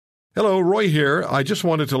Hello, Roy here. I just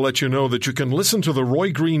wanted to let you know that you can listen to The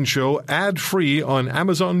Roy Green Show ad-free on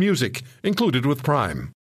Amazon Music, included with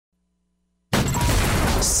Prime.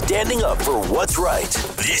 Standing up for what's right.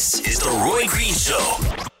 This is The Roy Green Show.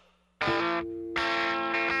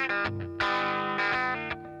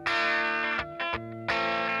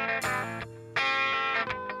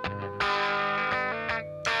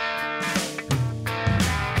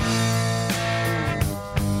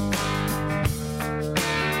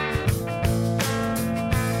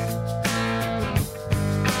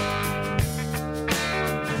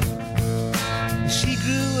 She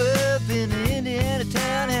grew up in an Indiana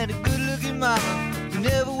town, had a good-looking mama who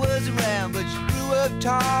never was around, but she grew up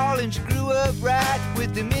tall and she grew up right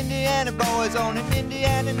with them Indiana boys on an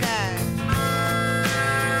Indiana night.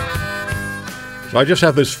 So I just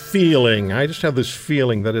have this feeling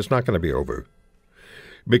that it's not going to be over.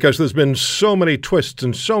 Because there's been so many twists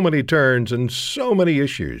and so many turns and so many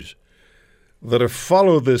issues that have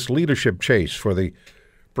followed this leadership chase for the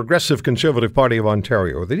Progressive Conservative Party of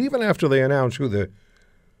Ontario, that even after they announce who the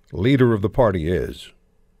leader of the party is,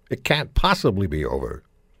 it can't possibly be over.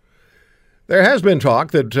 There has been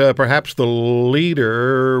talk that perhaps the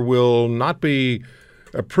leader will not be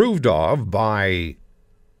approved of by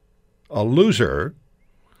a loser,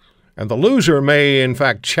 and the loser may in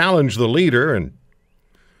fact challenge the leader, and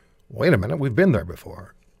wait a minute, we've been there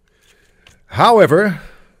before. However,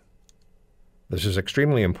 this is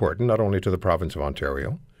extremely important, not only to the province of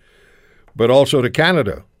Ontario, but also to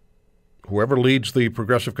Canada. Whoever leads the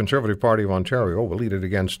Progressive Conservative Party of Ontario will lead it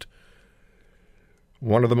against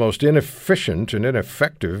one of the most inefficient and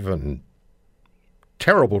ineffective and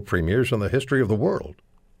terrible premiers in the history of the world.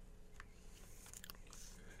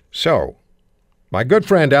 So, my good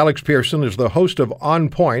friend Alex Pearson is the host of On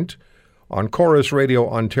Point on Chorus Radio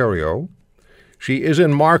Ontario. She is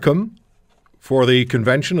in Markham for the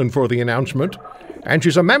convention and for the announcement, and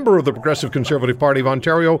she's a member of the Progressive Conservative Party of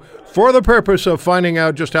Ontario for the purpose of finding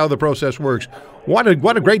out just how the process works. What a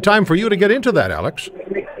great time for you to get into that, Alex.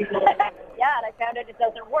 Yeah, and I found out it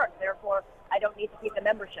doesn't work. Therefore, I don't need to keep the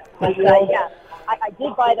membership. But I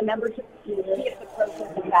did buy the membership to see if the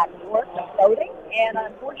process in fact worked of voting, and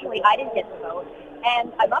unfortunately, I didn't get to vote.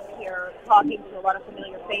 And I'm up here talking to a lot of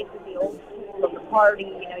familiar faces, the old school of the party.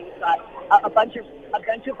 You know, you've got a bunch of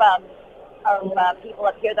people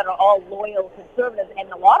up here that are all loyal conservatives,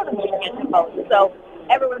 and a lot of them didn't get to vote. So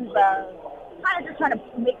everyone's kind of just trying to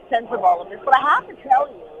make sense of all of this. But I have to tell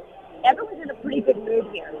you, everyone's in a pretty good mood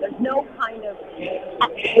here. There's no kind of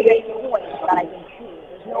point that I can see.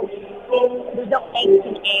 There's no angst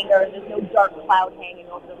and anger. There's no dark cloud hanging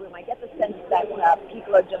over the room. I get the sense that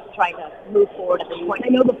people are just trying to move forward at this point. I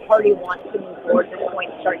know the party wants to move forward at this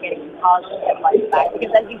point and start getting some positive headlines back,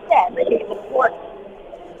 because as you said, I think it's important.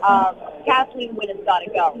 Kathleen Wynne has got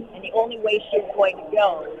to go, and the only way she's going to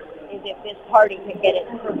go is if this party can get its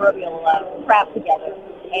proverbial crap together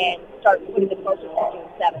and start putting the focus on June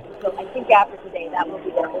 7th. So I think after today, that will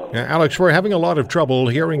be their only. Yeah, Alex, we're having a lot of trouble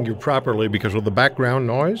hearing you properly because of the background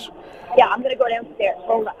noise. Yeah, I'm going to go downstairs.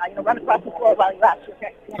 I'm going to run across the floor while you're at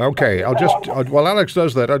it. Okay, while Alex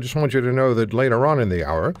does that, I just want you to know that later on in the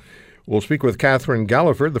hour, we'll speak with Catherine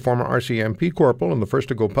Galliford, the former RCMP corporal and the first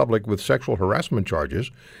to go public with sexual harassment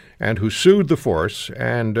charges, and who sued the force.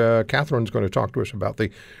 And Catherine's going to talk to us about the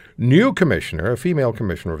new commissioner, a female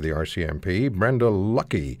commissioner of the RCMP, Brenda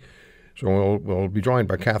Lucki. So we'll be joined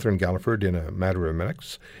by Catherine Galliford in a matter of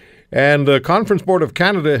minutes. And the Conference Board of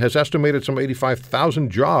Canada has estimated some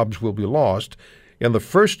 85,000 jobs will be lost in the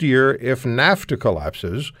first year if NAFTA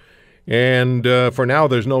collapses. And for now,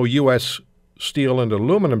 there's no U.S. steel and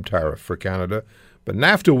aluminum tariff for Canada, but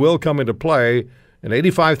NAFTA will come into play, and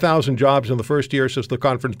 85,000 jobs in the first year, says the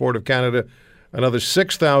Conference Board of Canada, another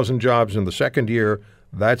 6,000 jobs in the second year.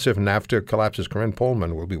 That's if NAFTA collapses. Corinne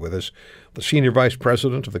Pullman will be with us, the Senior Vice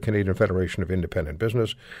President of the Canadian Federation of Independent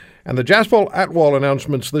Business. And the Jaspal-Atwal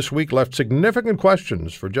announcements this week left significant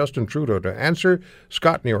questions for Justin Trudeau to answer.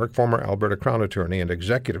 Scott New York, former Alberta Crown Attorney and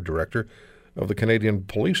Executive Director of the Canadian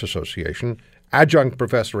Police Association, adjunct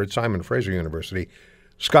professor at Simon Fraser University.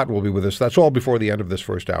 Scott will be with us. That's all before the end of this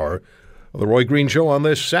first hour of The Roy Green Show on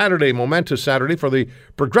this Saturday, momentous Saturday for the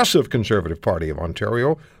Progressive Conservative Party of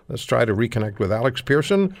Ontario. Let's try to reconnect with Alex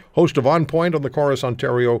Pearson, host of On Point on the Chorus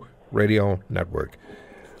Ontario Radio Network.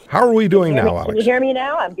 How are we doing now, Alex? Can you hear me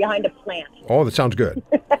now? I'm behind a plant. Oh, that sounds good.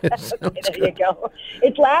 Okay, there you go.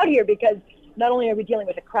 It's loud here because not only are we dealing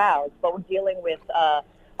with the crowds, but we're dealing with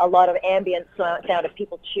a lot of ambient sound of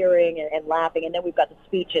people cheering and laughing. And then we've got the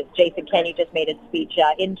speeches. Jason Kenney just made his speech.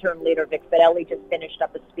 Interim leader Vic Fedeli just finished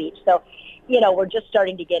up a speech. So, you know, we're just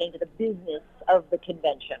starting to get into the business of the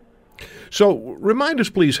convention. So remind us,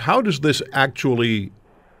 please, how does this actually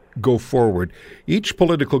go forward? Each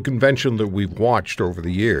political convention that we've watched over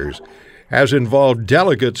the years has involved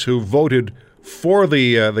delegates who voted for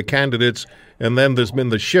the candidates, and then there's been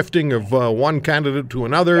the shifting of one candidate to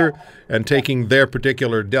another and taking their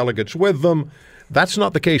particular delegates with them. That's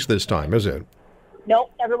not the case this time, is it? No,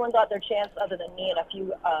 everyone got their chance other than me and a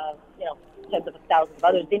few, tens of thousands of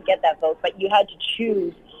others didn't get that vote, but you had to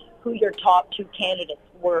choose who your top two candidates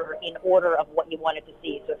were in order of what you wanted to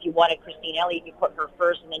see. So if you wanted Christine Elliott, you put her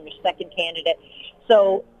first and then your second candidate.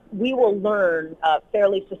 So we will learn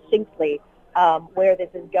fairly succinctly where this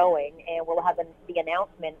is going, and we'll have the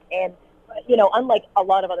announcement. And, unlike a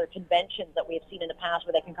lot of other conventions that we have seen in the past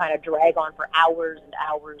where they can kind of drag on for hours and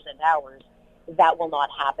hours and hours, that will not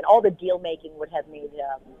happen. All the deal making would have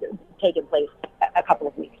taken place a couple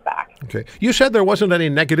of weeks back. Okay. You said there wasn't any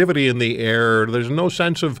negativity in the air. There's no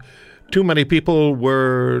sense of too many people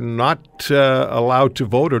were not allowed to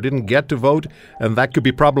vote or didn't get to vote, and that could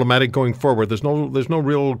be problematic going forward. There's no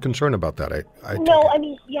real concern about that.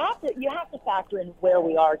 You have to factor in where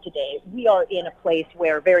we are today. We are in a place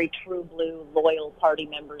where very true blue, loyal party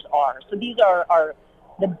members are. So these are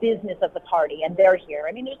the business of the party, and they're here.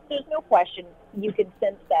 I mean, there's no question. You can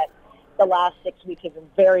sense that the last 6 weeks have been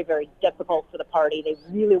very, very difficult for the party. They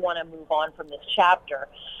really want to move on from this chapter.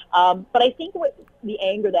 But I think what the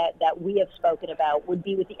anger that we have spoken about would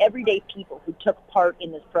be with the everyday people who took part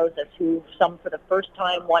in this process, who some for the first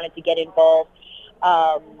time wanted to get involved,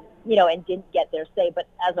 and didn't get their say. But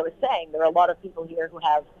as I was saying, there are a lot of people here who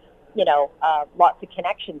have lots of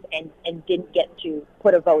connections and didn't get to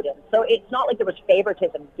put a vote in. So it's not like there was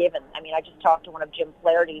favoritism given. I mean, I just talked to one of Jim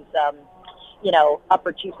Flaherty's,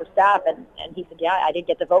 upper chief of staff, and he said, yeah, I didn't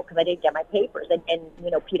get the vote because I didn't get my papers. And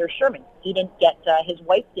Peter Sherman, he didn't get, his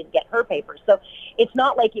wife didn't get her papers. So it's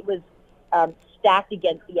not like it was stacked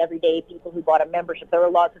against the everyday people who bought a membership. There were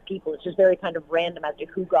lots of people. It's just very kind of random as to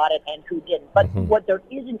who got it and who didn't. But what there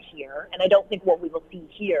isn't here, and I don't think what we will see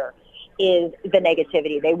here, is the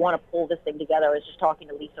negativity. They want to pull this thing together. I was just talking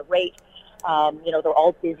to Lisa Raitt. They're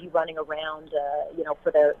all busy running around,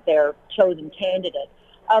 for their chosen candidate.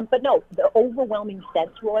 But no, the overwhelming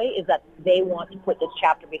sense, Roy, is that they want to put this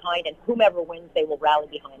chapter behind, and whomever wins, they will rally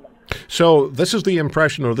behind them. So this is the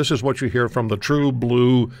impression, or this is what you hear from the true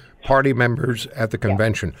blue party members at the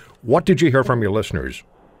convention. Yeah. What did you hear from your listeners?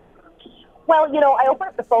 Well, I open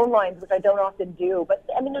up the phone lines, which I don't often do, but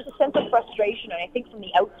I mean, there's a sense of frustration, and I think from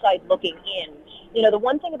the outside looking in, the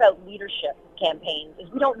one thing about leadership campaigns is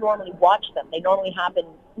we don't normally watch them. They normally happen,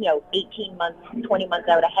 18 months, 20 months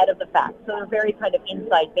out ahead of the fact. So they're very kind of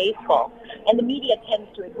inside baseball, and the media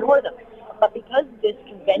tends to ignore them. But because this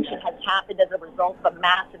convention has happened as a result of a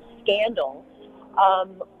massive scandal,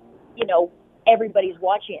 everybody's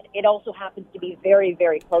watching it. It also happens to be very,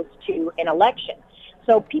 very close to an election.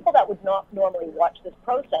 So people that would not normally watch this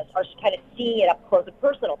process are kind of seeing it up close and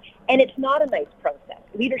personal. And it's not a nice process.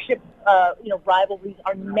 Leadership, rivalries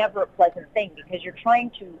are never a pleasant thing because you're trying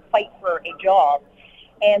to fight for a job.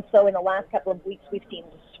 And so in the last couple of weeks, we've seen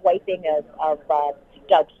the swiping of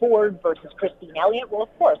Doug Ford versus Christine Elliott. Well,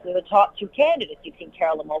 of course, they're the top two candidates. You've seen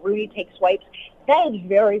Carolyn Mulroney take swipes. That is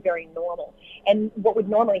very, very normal. And what would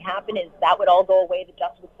normally happen is that would all go away, the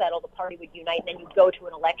dust would settle, the party would unite, and then you'd go to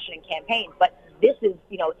an election and campaign. But this is,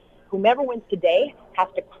 whomever wins today has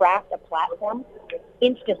to craft a platform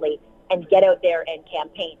instantly and get out there and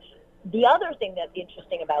campaign. The other thing that's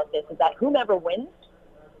interesting about this is that whomever wins,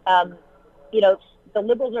 the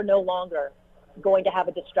Liberals are no longer going to have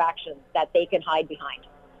a distraction that they can hide behind.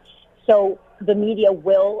 So the media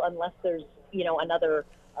will, unless there's, another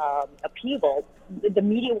upheaval, the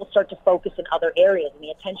media will start to focus in other areas, and the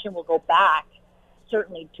attention will go back,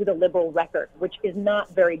 certainly, to the Liberal record, which is not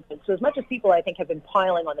very good. So as much as people, I think, have been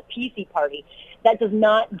piling on the PC party, that does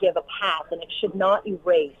not give a pass, and it should not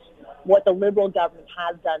erase what the Liberal government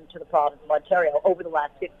has done to the province of Ontario over the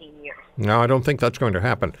last 15 years. No, I don't think that's going to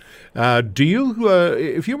happen. Do you,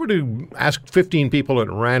 if you were to ask 15 people at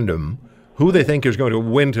random who they think is going to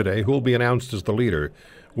win today, who will be announced as the leader,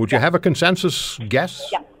 would you have a consensus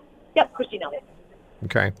guess? Yeah, Christine Elliott.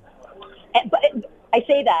 Okay. But I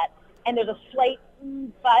say that, and there's a slight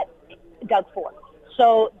but, Doug Ford.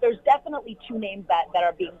 So there's definitely two names that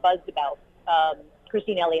are being buzzed about,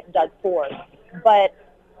 Christine Elliott and Doug Ford. But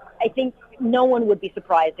I think no one would be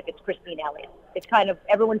surprised if it's Christine Elliott. It's kind of,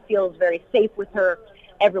 everyone feels very safe with her.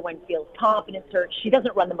 Everyone feels confident in her. She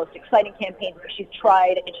doesn't run the most exciting campaigns, but she's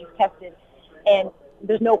tried and she's tested. And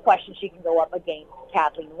there's no question she can go up against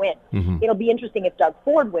Kathleen Wynne. Mm-hmm. It'll be interesting if Doug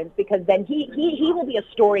Ford wins, because then he will be a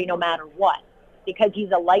story no matter what, because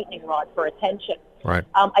he's a lightning rod for attention. Right.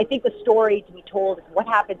 I think the story to be told is what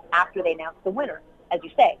happens after they announce the winner, as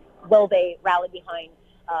you say. Will they rally behind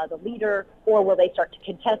the leader, or will they start to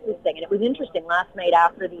contest this thing? And it was interesting last night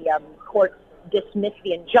after the court dismissed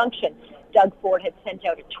the injunction, Doug Ford had sent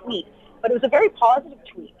out a tweet, but it was a very positive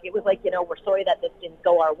tweet. It was like, we're sorry that this didn't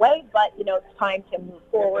go our way, but, it's time to move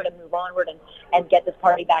forward and move onward and get this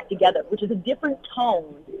party back together, which is a different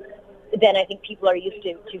tone than I think people are used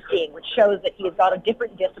to seeing, which shows that he has got a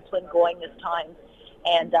different discipline going this time.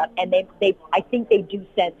 And they I think they do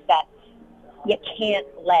sense that you can't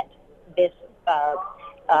let this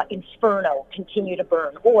inferno continue to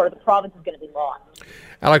burn, or the province is going to be lost.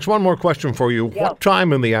 Alex, one more question for you. Yeah. What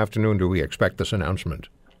time in the afternoon do we expect this announcement?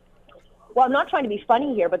 Well, I'm not trying to be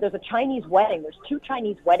funny here, but there's a Chinese wedding. There's 2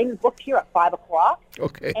 Chinese weddings booked here at 5 o'clock.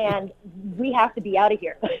 Okay. And we have to be out of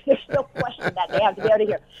here. There's no question that they have to be out of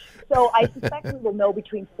here. So I suspect we will know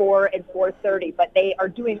between 4 and 4:30, but they are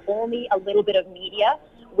doing only a little bit of media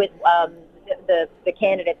with the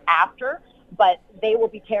candidates after, but they will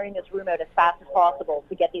be tearing this room out as fast as possible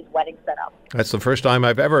to get these weddings set up. That's the first time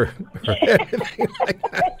I've ever heard anything like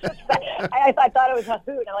that. I thought it was a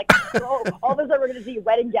hoot. I'm like, all of a sudden we're going to see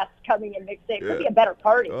wedding guests coming in mixed day. It could be a better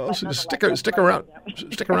party. Well, stick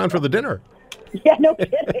around for the dinner. Yeah, no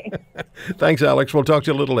kidding. Thanks, Alex. We'll talk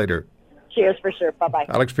to you a little later. Cheers for sure. Bye-bye.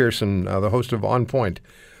 Alex Pearson, the host of On Point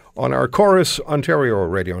on our Chorus Ontario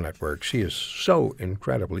radio network. She is so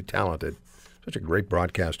incredibly talented, such a great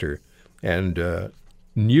broadcaster and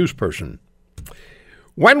news person.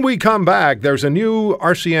 When we come back, there's a new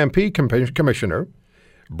RCMP commissioner,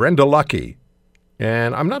 Brenda Lucki,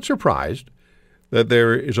 and I'm not surprised that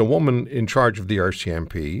there is a woman in charge of the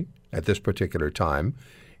RCMP at this particular time.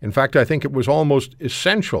 In fact, I think it was almost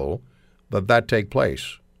essential that that take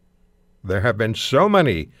place. There have been so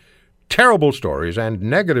many terrible stories and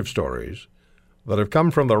negative stories that have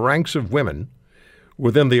come from the ranks of women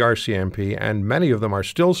within the RCMP, and many of them are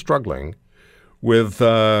still struggling with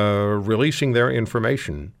releasing their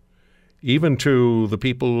information, even to the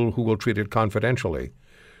people who will treat it confidentially.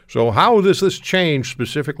 So how does this change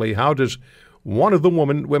specifically? How does one of the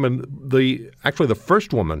women, actually the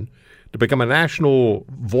first woman to become a national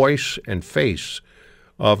voice and face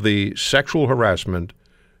of the sexual harassment,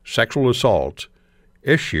 sexual assault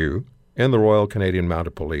issue in the Royal Canadian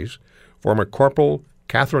Mounted Police, former Corporal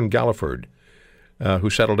Catherine Galliford, who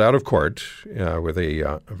settled out of court with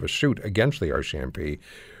a suit against the RCMP.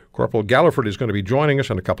 Corporal Galliford is going to be joining us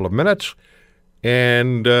in a couple of minutes,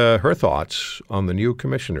 and her thoughts on the new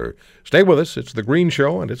commissioner. Stay with us. It's The Green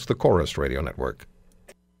Show, and it's the Chorus Radio Network.